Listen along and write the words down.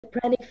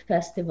Pranic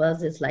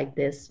Festivals is like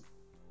this.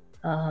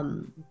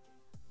 Um,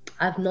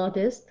 I've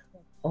noticed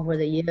over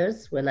the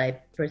years when I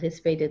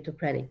participated to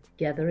Pranic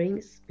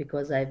gatherings,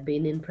 because I've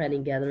been in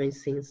Pranic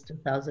gatherings since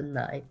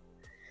 2009,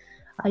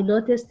 I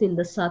noticed in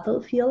the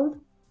subtle field,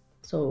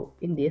 so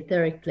in the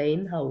etheric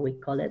plane, how we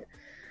call it,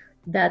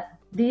 that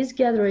these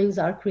gatherings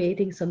are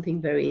creating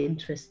something very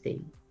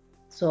interesting.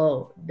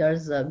 So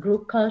there's a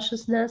group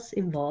consciousness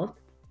involved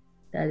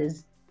that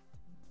is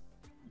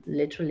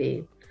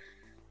literally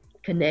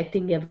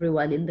connecting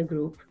everyone in the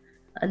group.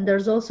 And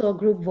there's also a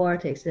group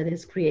vortex that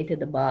is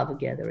created above a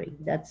gathering.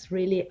 That's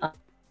really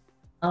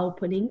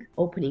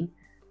opening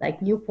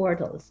like new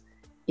portals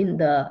in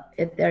the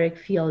etheric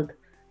field,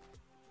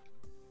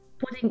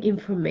 putting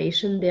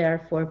information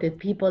there for the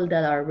people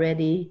that are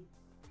ready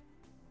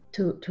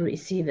to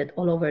receive it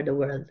all over the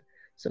world.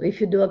 So if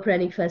you do a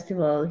Pranic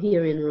festival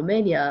here in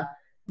Romania,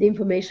 the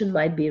information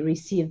might be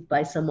received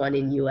by someone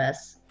in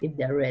US if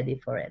they're ready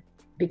for it,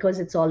 because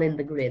it's all in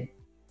the grid.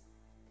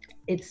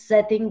 It's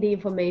setting the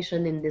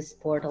information in this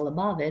portal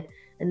above it,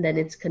 and then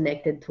it's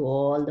connected to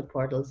all the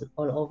portals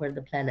all over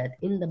the planet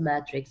in the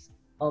matrix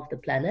of the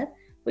planet,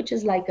 which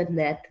is like a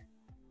net,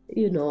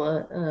 you know,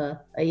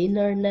 a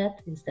inner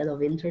net instead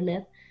of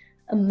internet,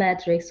 a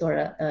matrix or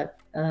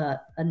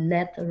a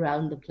net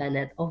around the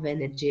planet of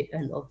energy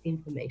and of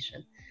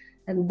information.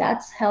 And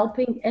that's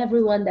helping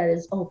everyone that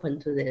is open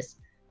to this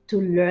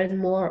to learn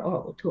more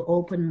or to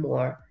open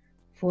more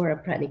for a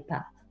pranic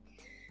path.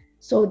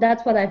 So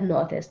that's what I've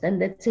noticed,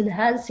 and it's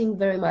enhancing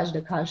very much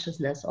the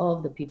consciousness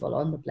of the people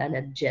on the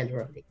planet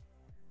generally.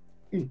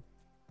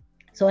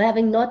 So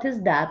having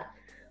noticed that,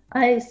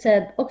 I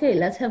said, okay,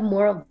 let's have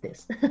more of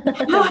this.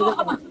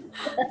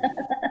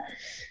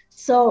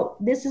 So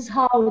this is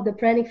how the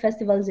Pranic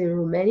Festivals in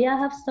Romania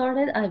have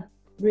started. I've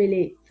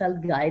really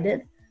felt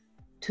guided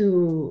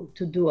to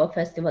do a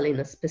festival in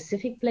a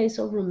specific place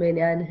of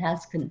Romania, and it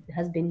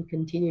has been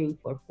continuing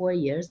for 4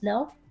 years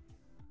now.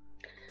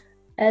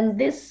 And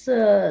this,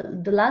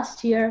 the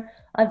last year,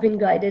 I've been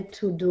guided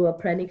to do a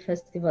Pranic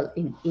festival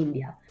in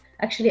India.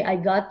 Actually, I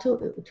got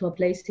to a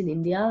place in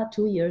India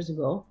 2 years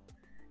ago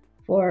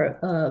for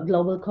a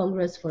Global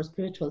Congress for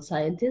Spiritual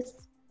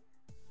Scientists.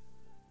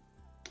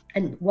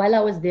 And while I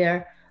was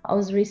there, I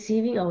was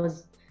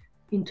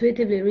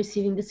intuitively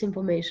receiving this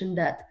information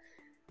that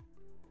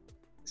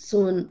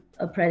soon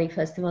a Pranic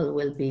festival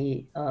will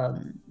be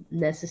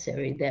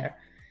necessary there.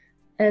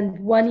 And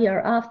 1 year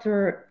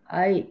after,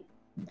 I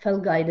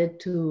felt guided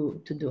to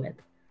do it.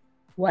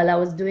 While I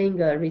was doing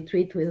a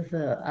retreat with,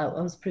 I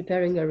was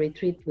preparing a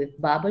retreat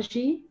with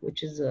Babaji,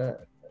 which is a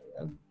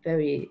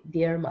very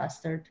dear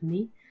master to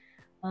me.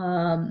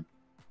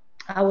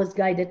 I was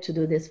guided to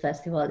do this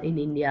festival in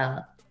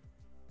India,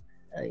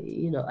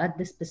 at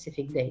this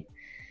specific date.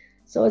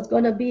 So it's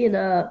going to be in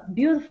a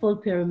beautiful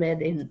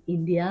pyramid in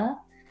India.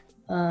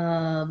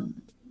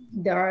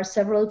 There are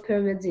several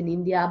pyramids in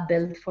India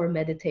built for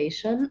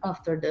meditation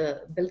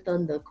built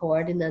on the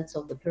coordinates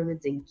of the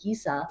pyramids in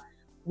Giza,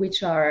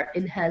 which are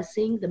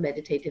enhancing the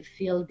meditative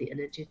field, the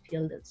energy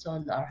field, and so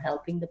on, are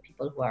helping the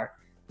people who are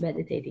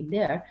meditating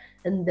there.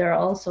 And they're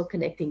also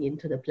connecting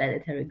into the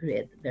planetary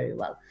grid very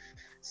well.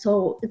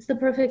 So it's the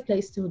perfect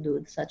place to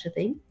do such a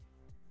thing.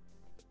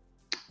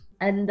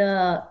 And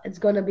it's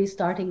going to be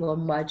starting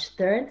on March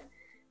 3rd.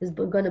 It's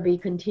going to be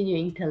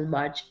continuing till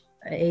March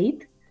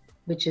 8th,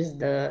 which is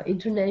the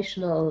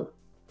International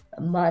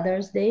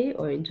Mother's Day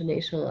or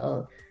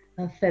International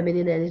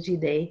Feminine Energy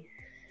Day,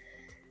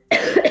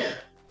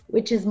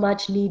 which is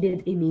much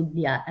needed in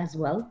India as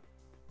well.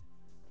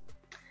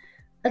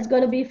 It's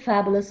going to be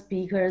fabulous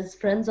speakers,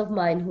 friends of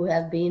mine who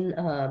have been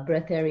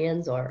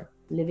breatharians or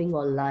living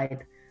on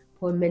light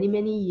for many,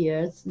 many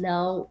years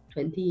now,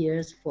 20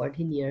 years,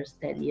 14 years,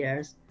 10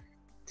 years.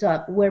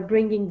 So we're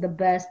bringing the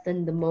best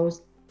and the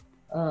most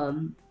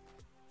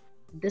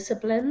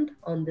disciplined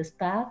on this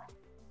path.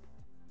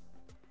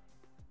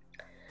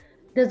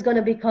 There's going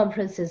to be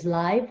conferences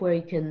live where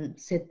you can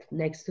sit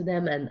next to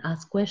them and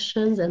ask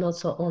questions, and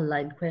also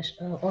online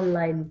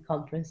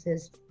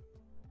conferences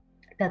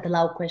that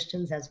allow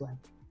questions as well.